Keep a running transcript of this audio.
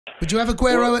Would you have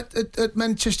Aguero at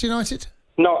Manchester United?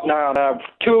 Not now, no.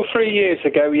 2 or 3 years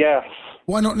ago, yes.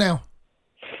 Why not now?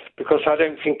 Because I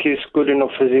don't think he's good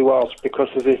enough as he was because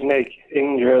of his knee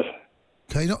injuries.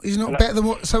 Okay, he's not better than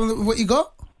what you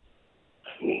got?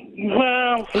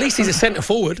 Well, at least he's a centre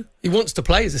forward. He wants to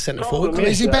play as a centre forward.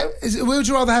 Is he better? Who would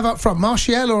you rather have up front,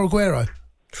 Martial or Aguero?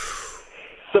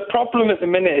 The problem at the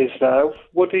minute is, though,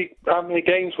 how many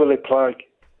games will he play?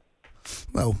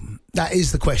 Well, that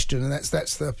is the question, and that's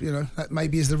the that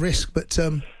maybe is the risk. But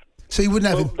so you wouldn't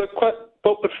have him.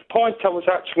 But the point I was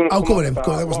actually going to come on about.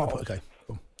 Go on, that wasn't the point. Okay.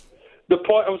 The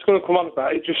point I was going to come on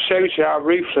about, it just shows you how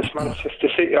ruthless Manchester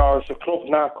City are as a club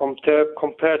now compared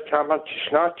to how Manchester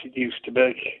United used to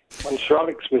be when Sir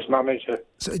Alex was manager.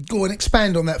 So go and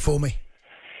expand on that for me.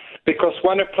 Because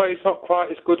when a player's not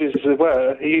quite as good as they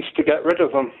were, he used to get rid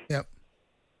of them. Yeah.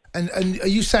 And are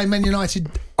you saying Man United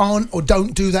aren't or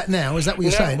don't do that now? Is that what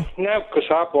you're saying? No, because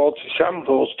our board's a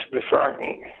shambles, to be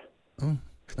frank. Oh, okay.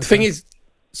 The thing is,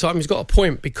 Simon's got a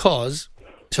point, because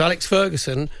Sir Alex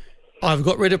Ferguson either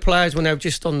got rid of players when they were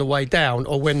just on the way down,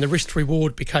 or when the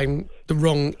risk-reward became the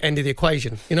wrong end of the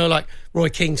equation. You know, like Roy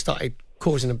Keane started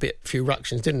causing few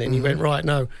ructions, didn't he? And he went, right,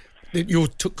 no, you're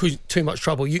too much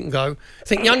trouble, you can go. I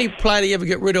think the only player they ever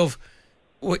get rid of,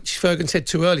 which Ferguson said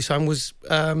too early, Simon, was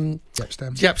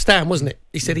Jaap Stam, wasn't it?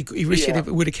 He said he wished it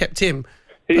would have kept him.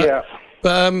 Yeah.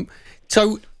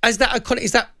 So, as that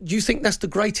iconic, do you think that's the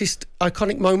greatest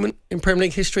iconic moment in Premier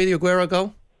League history, the Aguero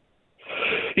goal?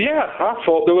 Yeah, I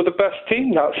thought they were the best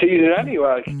team that season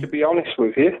anyway, to be honest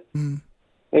with you. In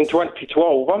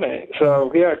 2012, wasn't it?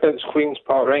 So, yeah, against Queen's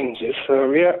Park Rangers,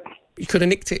 so, yeah. You could have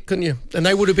nicked it, couldn't you? And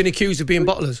they would have been accused of being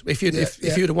bottlers if you'd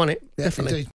have won it,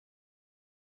 definitely. Indeed.